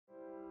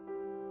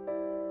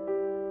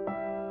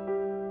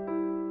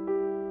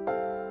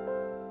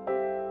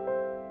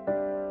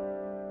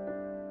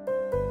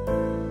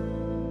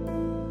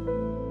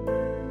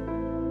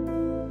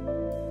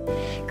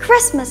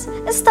Christmas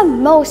is the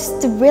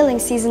most thrilling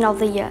season of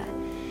the year.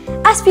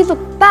 As we look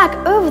back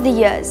over the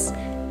years,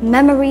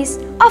 memories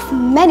of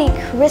many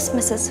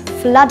Christmases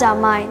flood our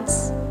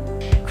minds.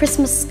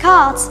 Christmas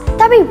cards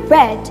that we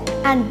read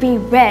and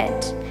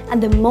reread,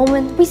 and the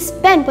moment we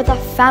spend with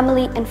our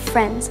family and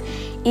friends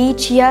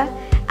each year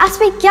as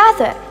we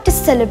gather to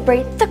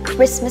celebrate the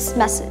Christmas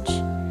message.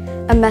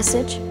 A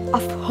message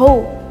of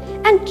hope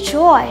and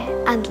joy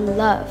and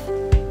love.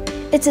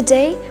 It's a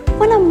day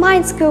when our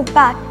minds go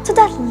back to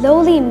that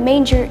lowly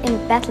manger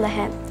in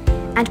Bethlehem,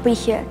 and we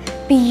hear,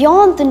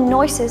 beyond the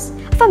noises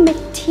of a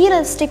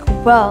materialistic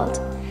world,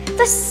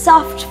 the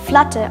soft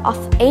flutter of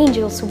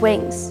angels'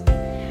 wings.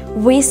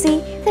 We see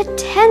the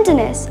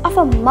tenderness of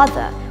a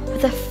mother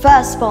with a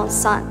firstborn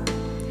son.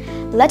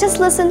 Let us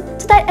listen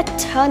to that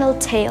eternal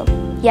tale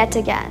yet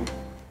again.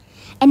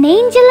 An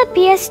angel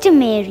appears to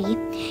Mary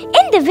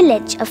in the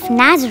village of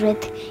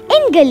Nazareth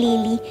in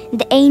Galilee.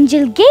 The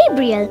angel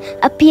Gabriel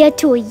appeared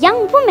to a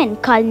young woman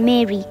called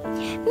Mary.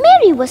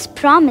 Mary was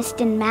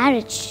promised in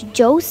marriage to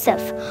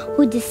Joseph,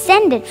 who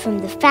descended from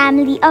the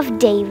family of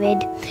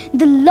David.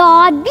 "The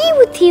Lord be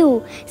with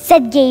you,"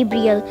 said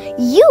Gabriel.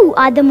 "You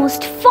are the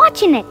most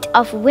fortunate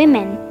of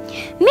women."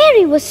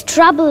 Mary was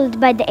troubled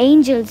by the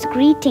angel's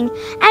greeting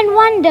and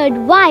wondered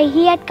why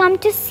he had come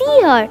to see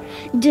her.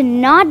 "Do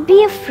not be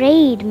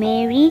afraid,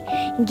 Mary,"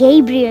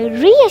 Gabriel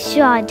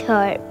reassured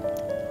her.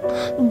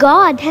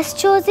 "God has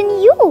chosen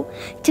you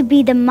to be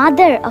the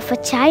mother of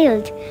a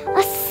child,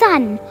 a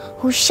son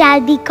who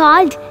shall be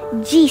called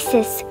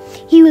Jesus.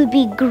 He will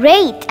be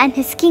great and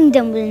his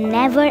kingdom will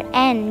never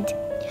end."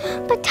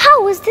 "But how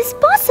is this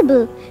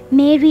possible?"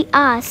 Mary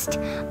asked.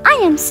 "I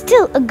am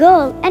still a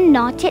girl and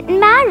not yet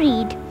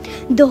married."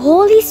 "The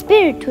Holy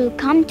Spirit will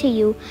come to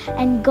you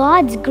and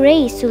God's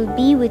grace will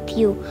be with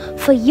you,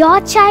 for your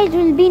child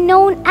will be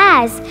known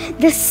as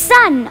the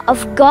Son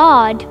of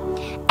God."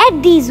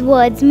 At these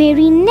words,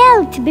 Mary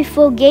knelt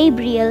before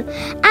Gabriel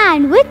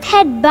and with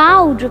head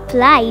bowed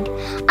replied,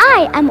 "I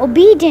am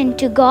obedient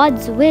to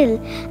God's will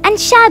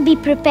and shall be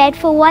prepared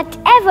for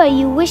whatever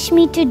you wish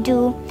me to do."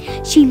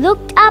 She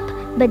looked up,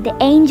 but the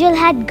angel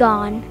had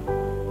gone.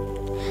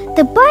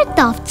 The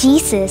birth of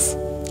Jesus.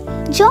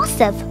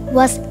 Joseph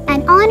was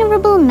an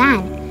honorable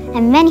man,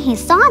 and when he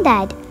saw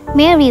that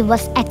Mary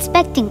was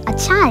expecting a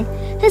child,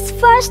 his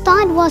first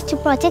thought was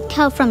to protect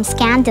her from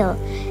scandal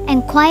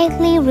and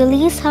quietly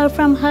release her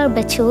from her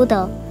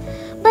betrothal.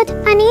 But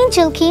an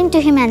angel came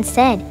to him and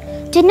said,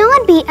 "Do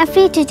not be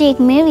afraid to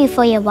take Mary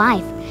for your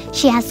wife.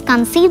 She has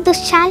conceived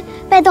this child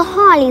by the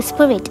Holy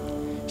Spirit.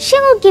 She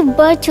will give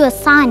birth to a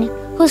son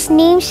whose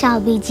name shall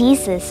be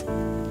Jesus."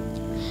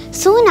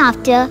 Soon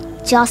after,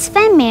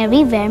 Joseph and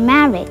Mary were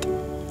married.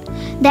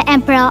 The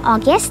Emperor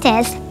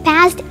Augustus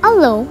passed a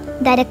law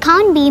that a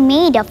count be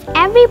made of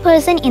every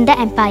person in the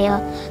empire,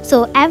 so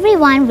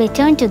everyone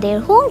returned to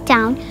their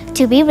hometown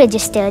to be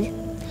registered.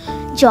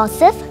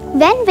 Joseph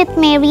went with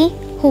Mary,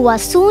 who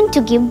was soon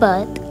to give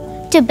birth,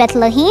 to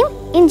Bethlehem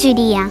in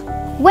Judea.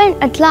 When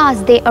at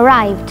last they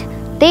arrived,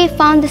 they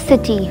found the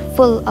city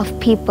full of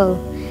people.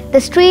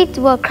 The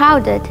streets were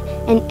crowded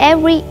and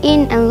every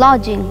inn and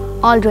lodging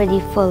already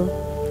full.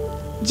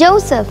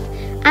 Joseph,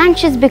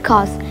 anxious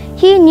because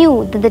he knew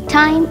that the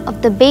time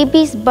of the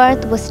baby's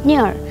birth was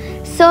near,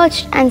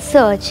 searched and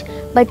searched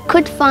but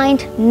could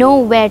find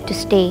nowhere to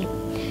stay.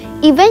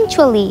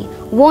 Eventually,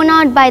 worn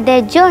out by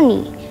their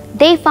journey,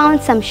 they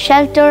found some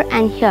shelter,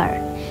 and here,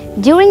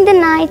 during the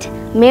night,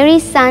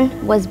 Mary's son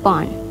was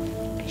born.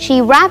 She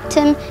wrapped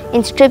him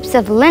in strips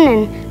of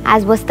linen,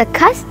 as was the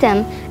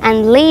custom,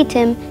 and laid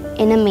him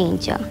in a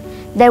manger.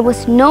 There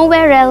was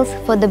nowhere else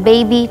for the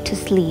baby to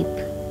sleep.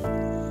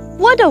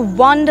 What a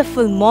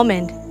wonderful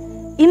moment!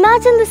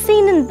 Imagine the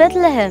scene in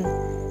Bethlehem.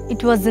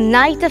 It was the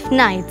night of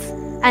nights,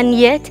 and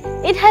yet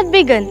it had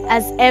begun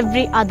as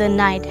every other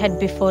night had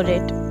before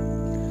it.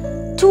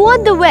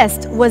 Toward the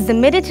west was the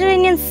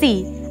Mediterranean Sea,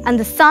 and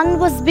the sun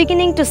was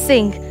beginning to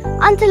sink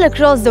until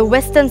across the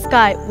western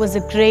sky was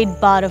a great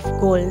bar of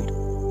gold.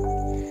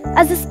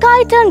 As the sky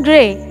turned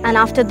grey, and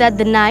after that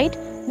the night,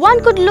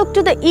 one could look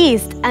to the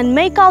east and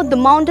make out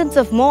the mountains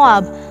of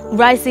Moab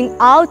rising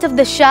out of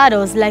the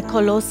shadows like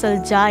colossal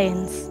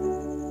giants.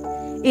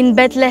 In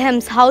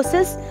Bethlehem's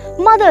houses,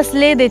 mothers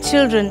lay their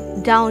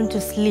children down to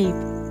sleep.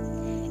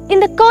 In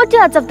the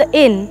courtyards of the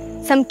inn,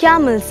 some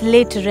camels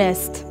lay to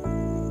rest.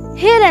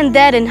 Here and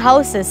there in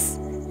houses,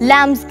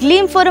 lamps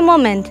gleamed for a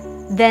moment,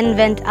 then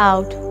went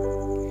out.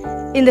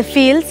 In the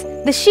fields,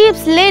 the sheep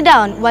lay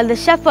down while the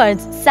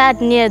shepherds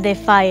sat near their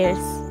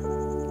fires.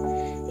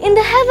 In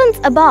the heavens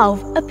above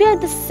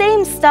appeared the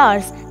same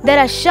stars that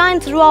have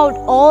shined throughout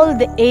all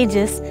the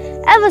ages,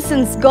 ever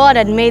since God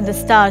had made the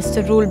stars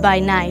to rule by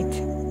night.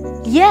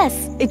 Yes,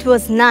 it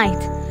was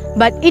night,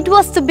 but it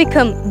was to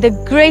become the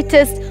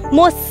greatest,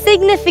 most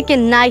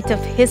significant night of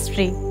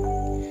history.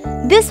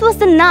 This was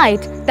the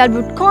night that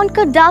would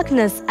conquer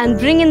darkness and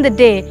bring in the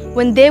day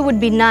when there would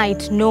be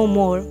night no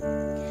more.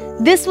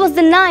 This was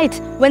the night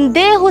when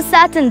they who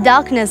sat in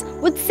darkness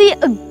would see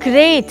a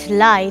great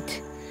light.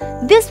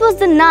 This was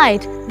the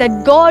night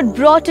that God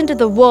brought into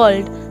the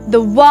world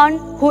the one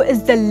who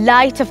is the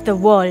light of the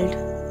world.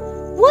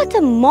 What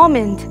a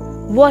moment,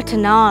 what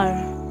an hour.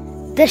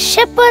 The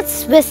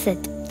shepherds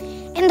visit.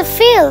 In the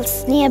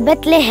fields near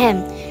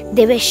Bethlehem,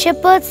 there were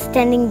shepherds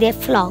tending their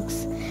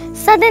flocks.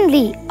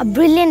 Suddenly, a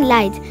brilliant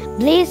light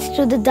blazed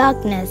through the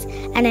darkness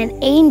and an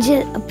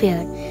angel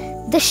appeared.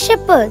 The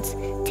shepherds,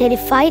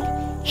 terrified,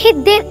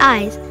 hid their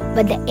eyes,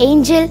 but the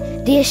angel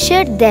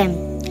reassured them.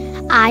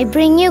 I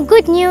bring you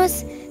good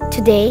news.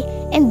 Today,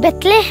 in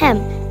Bethlehem,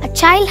 a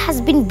child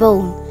has been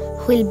born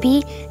who will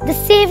be the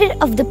Savior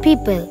of the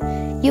people.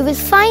 You will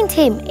find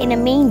him in a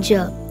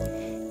manger.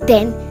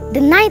 Then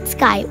the night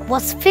sky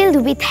was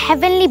filled with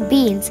heavenly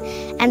beings,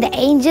 and the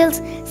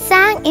angels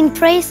sang in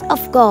praise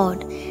of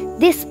God.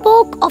 They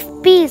spoke of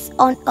peace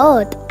on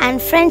earth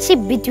and friendship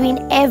between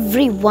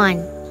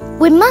everyone.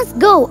 We must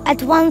go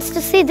at once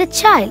to see the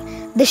child,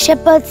 the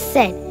shepherds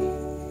said.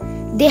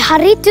 They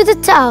hurried to the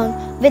town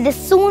where they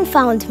soon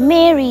found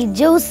Mary,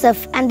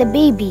 Joseph, and the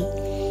baby.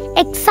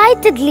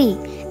 Excitedly,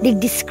 they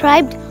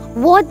described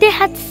what they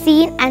had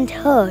seen and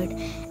heard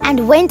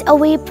and went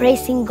away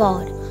praising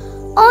God.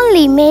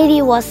 Only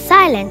Mary was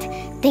silent,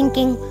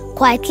 thinking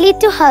quietly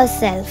to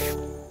herself.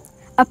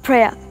 A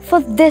prayer for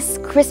this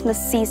Christmas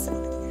season,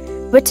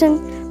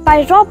 written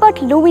by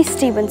Robert Louis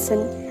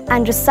Stevenson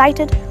and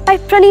recited by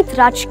Praneeth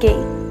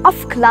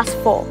of Class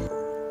 4.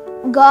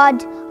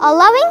 God, our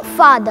loving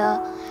Father,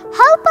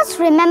 help us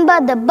remember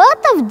the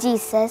birth of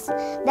Jesus,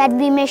 that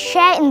we may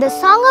share in the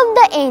song of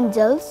the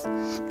angels,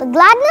 the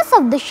gladness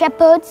of the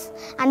shepherds,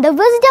 and the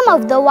wisdom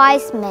of the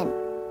wise men.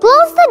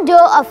 Close the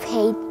door of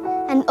hate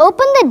and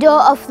open the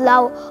door of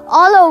love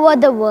all over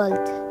the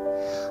world.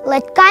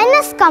 Let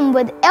kindness come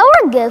with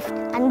every gift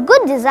and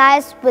good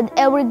desires with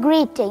every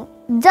greeting.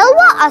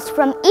 Deliver us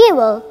from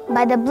evil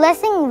by the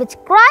blessing which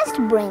Christ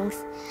brings,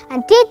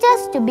 and teach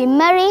us to be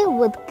merry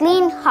with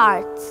clean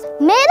hearts.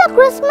 May the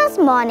Christmas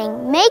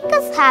morning make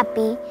us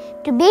happy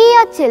to be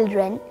your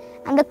children,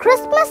 and the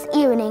Christmas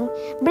evening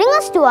bring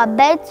us to our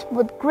beds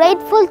with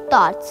grateful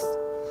thoughts.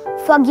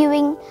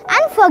 Forgiving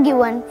and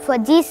forgiven for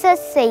Jesus'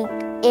 sake.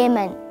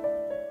 Amen.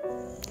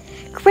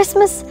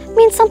 Christmas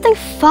means something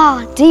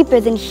far deeper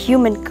than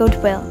human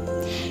goodwill.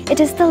 It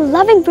is the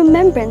loving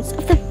remembrance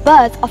of the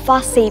birth of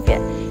our Savior,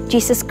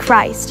 Jesus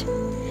Christ.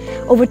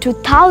 Over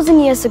 2,000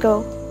 years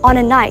ago, on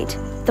a night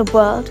the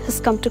world has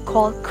come to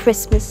call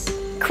Christmas.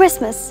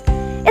 Christmas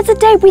is a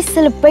day we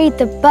celebrate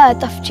the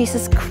birth of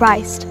Jesus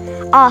Christ,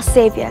 our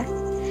Savior.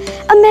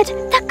 Amid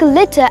the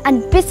glitter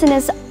and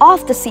busyness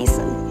of the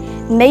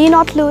season, may you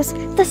not lose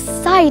the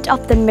sight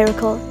of the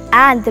miracle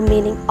and the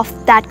meaning of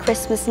that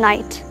Christmas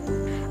night.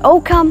 O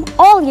come,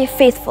 all ye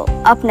faithful,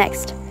 up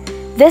next.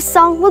 This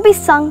song will be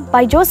sung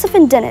by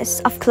Josephine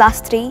of Class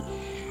 3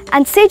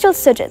 and Sejal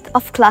Sujith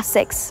of Class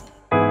 6.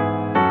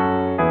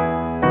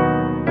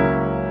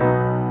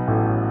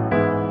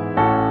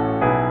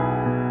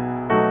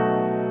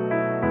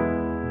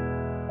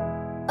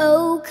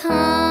 O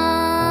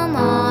come,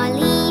 all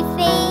ye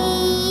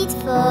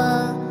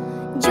faithful,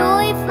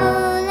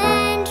 joyful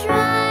and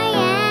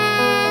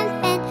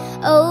triumphant.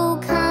 O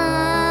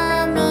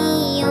come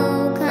ye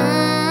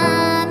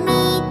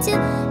to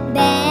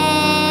Bethlehem.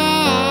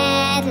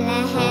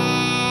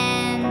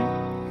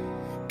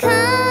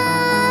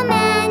 Come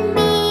and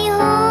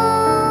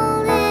behold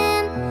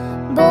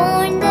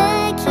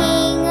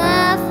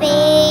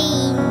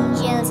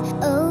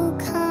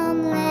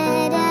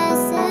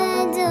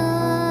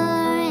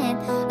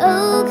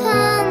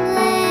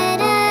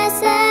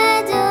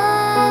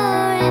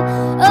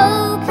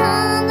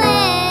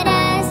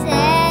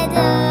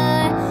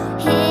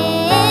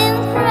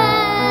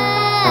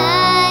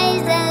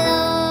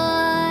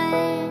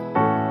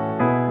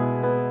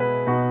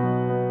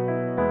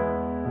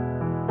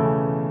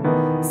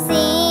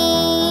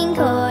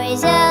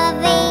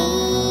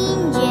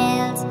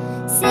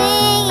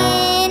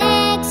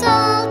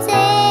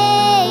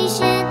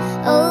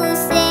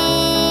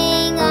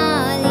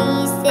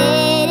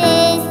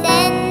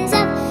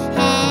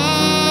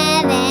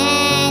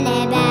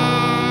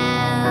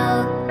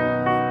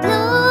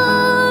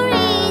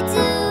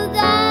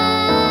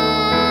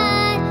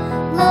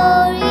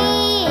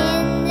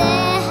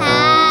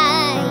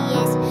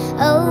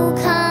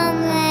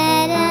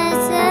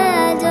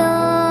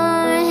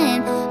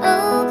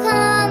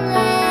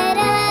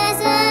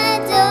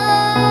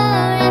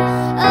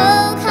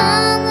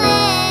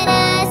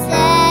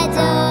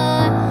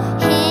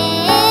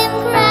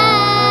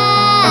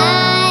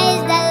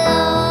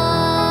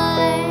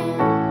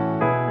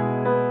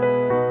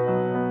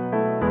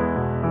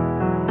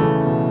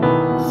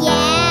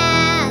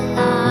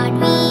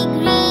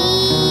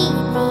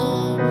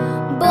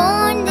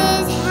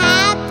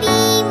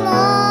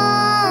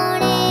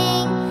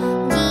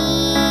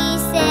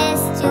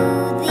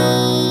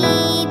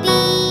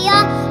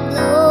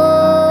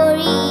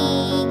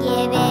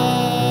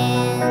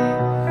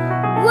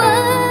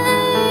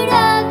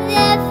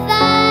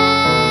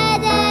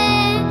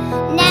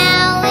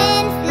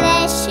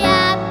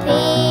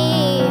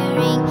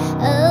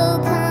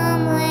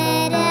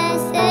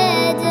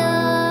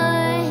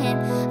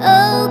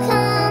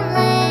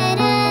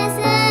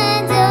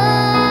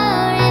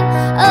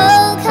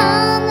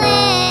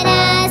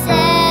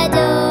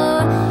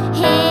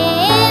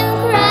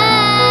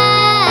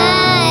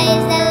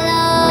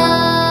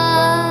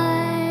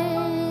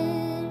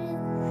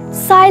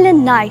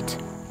night,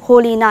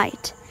 holy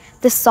night.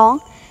 This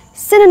song,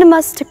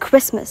 synonymous to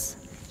Christmas.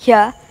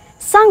 Here,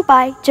 sung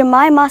by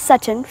Jemimah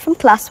Sachin from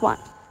Class 1.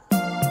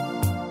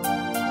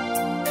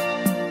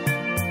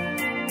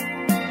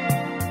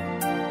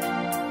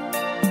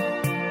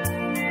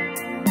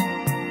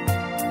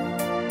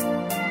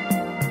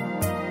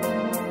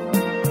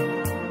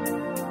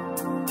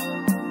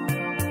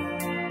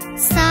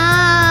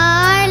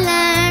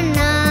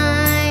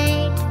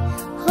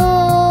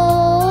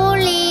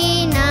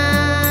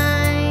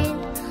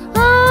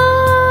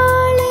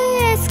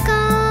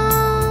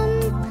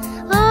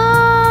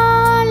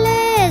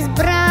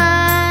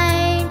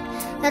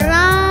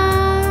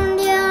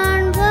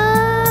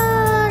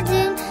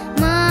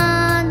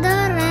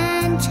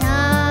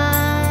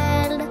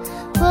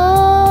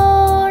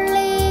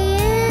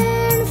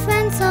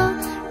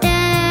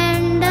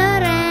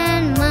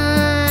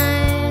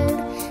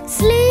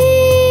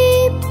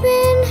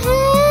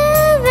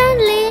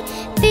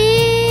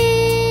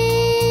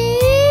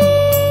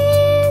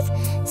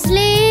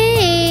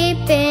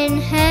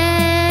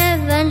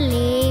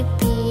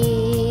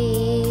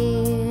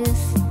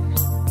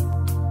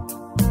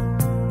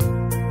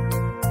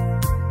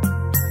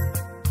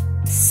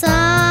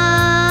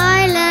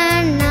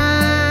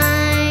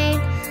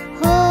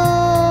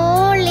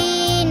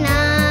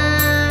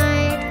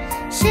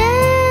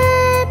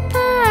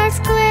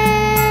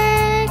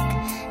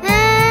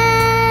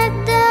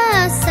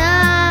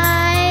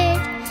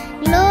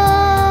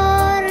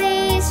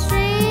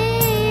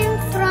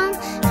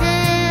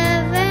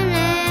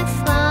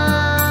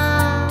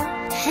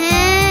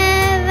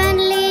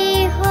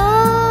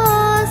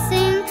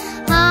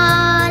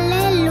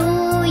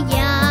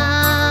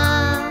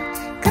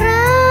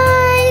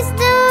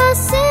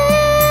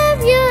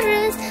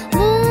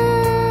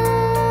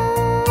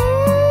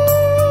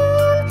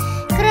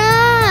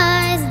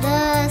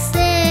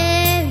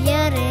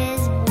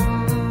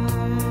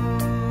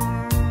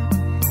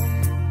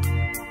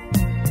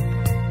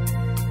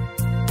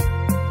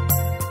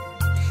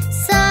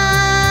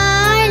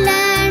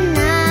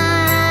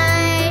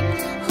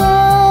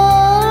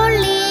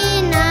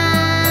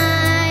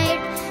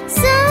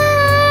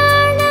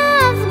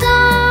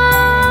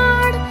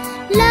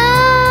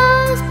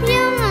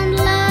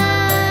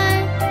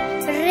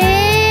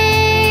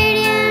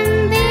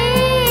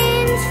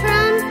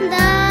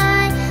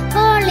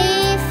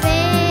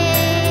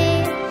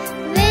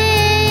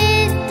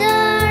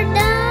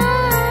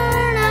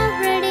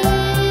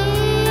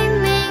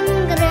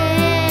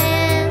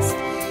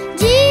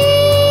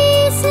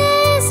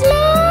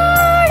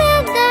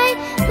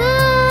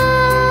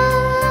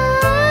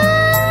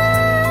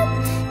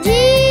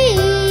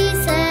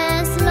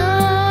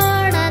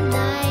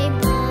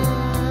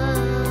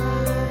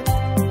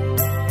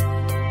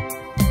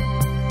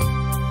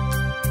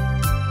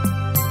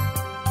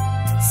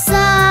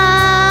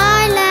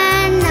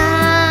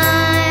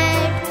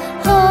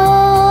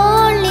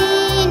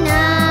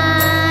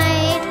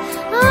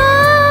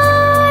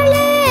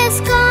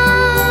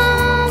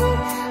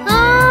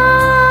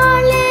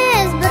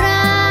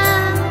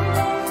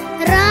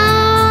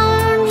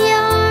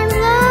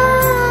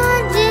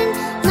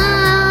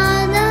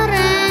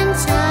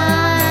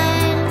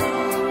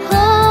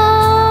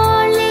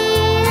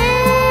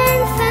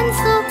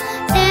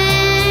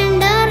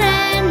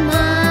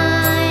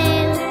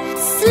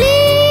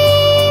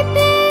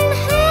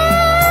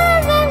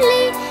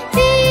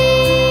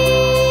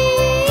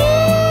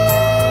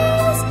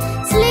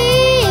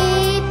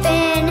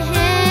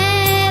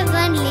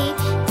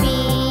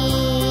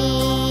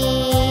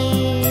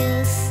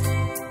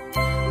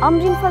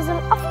 Amreen Fazal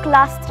of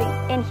Class 3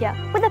 in here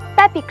with a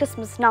peppy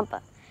Christmas number.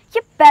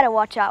 You better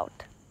watch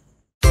out.